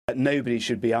Nobody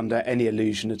should be under any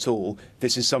illusion at all.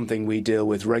 This is something we deal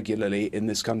with regularly in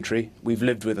this country. We've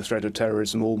lived with the threat of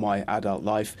terrorism all my adult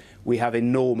life. We have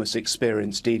enormous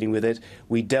experience dealing with it.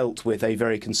 We dealt with a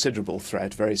very considerable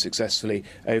threat very successfully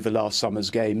over last summer's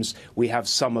games. We have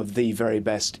some of the very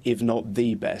best, if not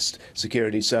the best,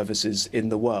 security services in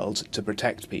the world to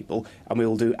protect people, and we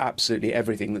will do absolutely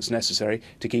everything that's necessary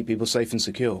to keep people safe and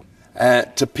secure.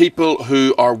 To people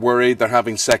who are worried, they're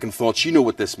having second thoughts, you know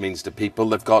what this means to people.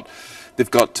 They've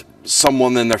got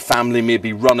someone in their family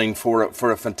maybe running for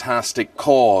a fantastic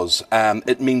cause.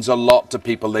 It means a lot to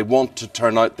people. They want to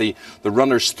turn out. The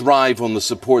runners thrive on the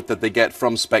support that they get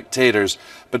from spectators.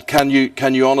 But can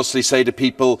you honestly say to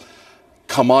people,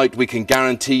 come out, we can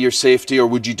guarantee your safety, or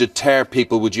would you deter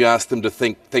people? Would you ask them to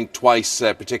think twice,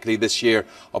 particularly this year,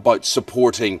 about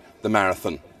supporting the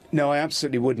marathon? No, I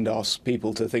absolutely wouldn't ask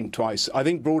people to think twice. I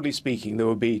think, broadly speaking, there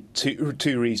would be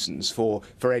two reasons for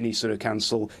any sort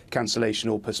of cancellation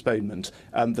or postponement.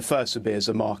 The first would be as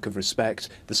a mark of respect.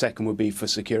 The second would be for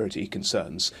security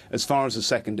concerns. As far as the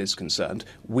second is concerned,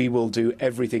 we will do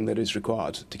everything that is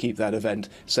required to keep that event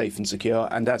safe and secure.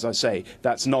 And as I say,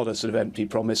 that's not a sort of empty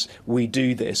promise. We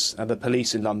do this, and the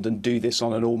police in London do this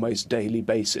on an almost daily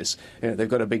basis. You know, they've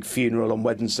got a big funeral on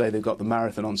Wednesday. They've got the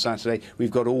marathon on Saturday.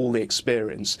 We've got all the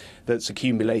experience that's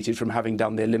accumulated from having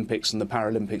done the Olympics and the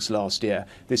Paralympics last year.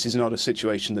 This is not a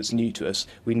situation that's new to us.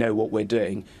 We know what we're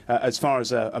doing. As far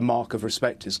as a mark of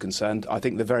respect is concerned, I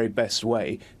think the very best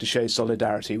way to show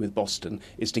solidarity with Boston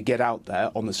is to get out there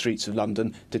on the streets of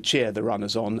London, to cheer the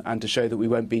runners on, and to show that we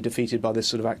won't be defeated by this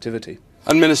sort of activity.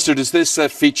 And Minister, does this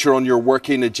feature on your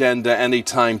working agenda any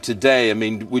time today? I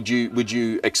mean, would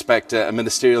you expect a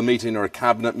ministerial meeting or a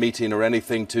cabinet meeting or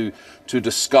anything to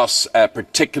discuss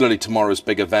particularly tomorrow's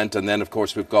big event? And then, of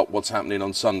course, we've got what's happening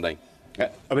on Sunday.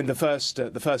 I mean, the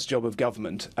first job of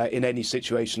government in any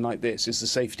situation like this is the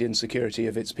safety and security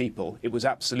of its people. It was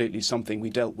absolutely something we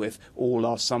dealt with all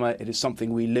last summer. It is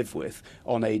something we live with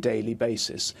on a daily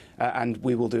basis, and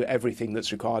we will do everything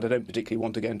that's required. I don't particularly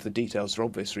want to go into the details for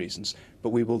obvious reasons, but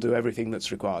we will do everything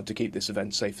that's required to keep this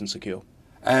event safe and secure.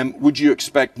 Would you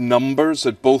expect numbers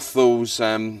at both those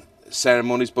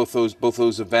ceremonies, both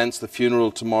those events, the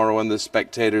funeral tomorrow and the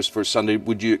spectators for Sunday?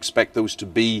 Would you expect those to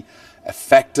be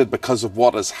affected because of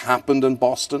what has happened in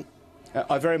Boston?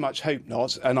 I very much hope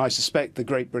not, and I suspect the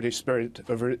great British spirit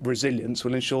of resilience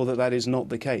will ensure that that is not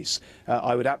the case.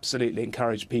 I would absolutely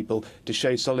encourage people to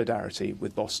show solidarity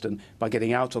with Boston by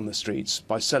getting out on the streets,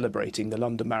 by celebrating the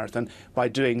London Marathon, by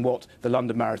doing what the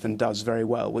London Marathon does very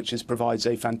well, which is provides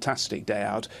a fantastic day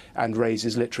out and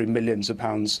raises literally millions of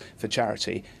pounds for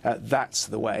charity. That's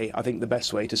the way, I think, the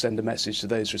best way to send a message to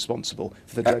those responsible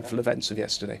for the dreadful events of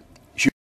yesterday.